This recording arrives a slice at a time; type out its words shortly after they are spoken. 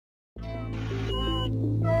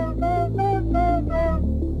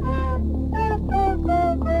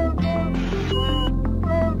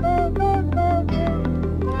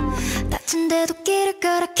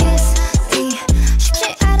gotta kiss me.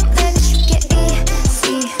 쉽지 않은 내가 쉽게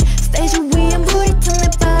easy. 스테이지 위엔 불이 탄 내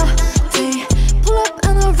body. Pull up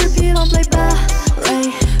and I'll repeat on play ballet.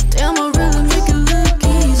 Damn, I really make it look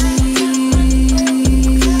easy.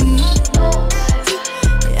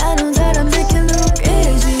 I know that I make it look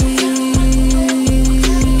easy.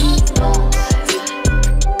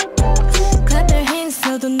 Clap your hands,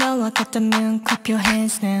 너도 너와 같다면 clap your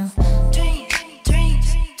hands now.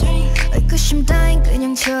 의구심 따윈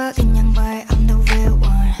그냥 쳐 그냥 말 I'm the real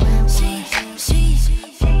one.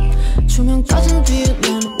 조명 꺼진 뒤에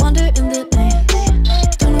난 wander in the night.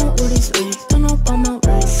 Don't know what is right, don't know about my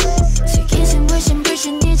rights. 슬기신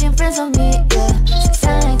불신 이젠 friends of me, yeah.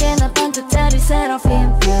 세상에게 나 반짝다리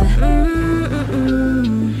SSERAFIM, yeah.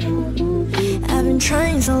 I've been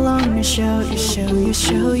trying so long to show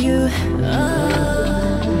you.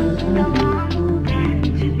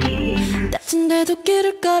 다친데도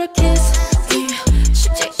길을 걸어 kiss me.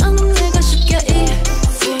 쉽지 않은 내가 쉽게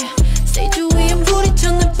easy. Stage 위엔 불이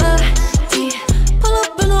튀어 내 body. Pull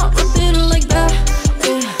up and I'll repeat it like that.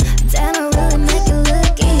 Damn, I really make it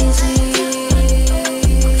look easy.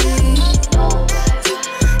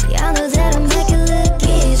 Yeah, I know that I make it look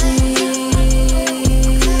easy.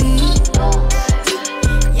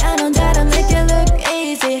 Yeah, I know that I make it look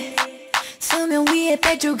easy. 수면 위에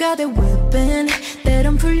백조가 돼 whipping.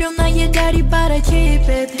 때론 풀려 나의 다리 but I keep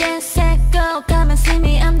it. Get set go come and see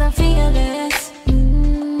me I'm the fearless.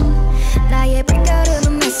 나의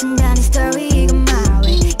발걸음은 매 순간이 story 이건 my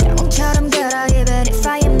way. 영웅처럼 걸어 even if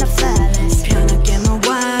I am not flawless. 편하게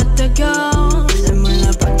놓았다고 날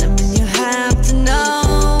몰라봤다면 you have to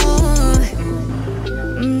know.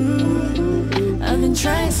 I've been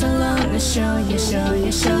trying so long to show you.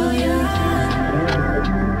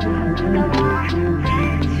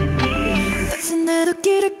 다친데도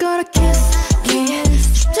길을 걸어 kiss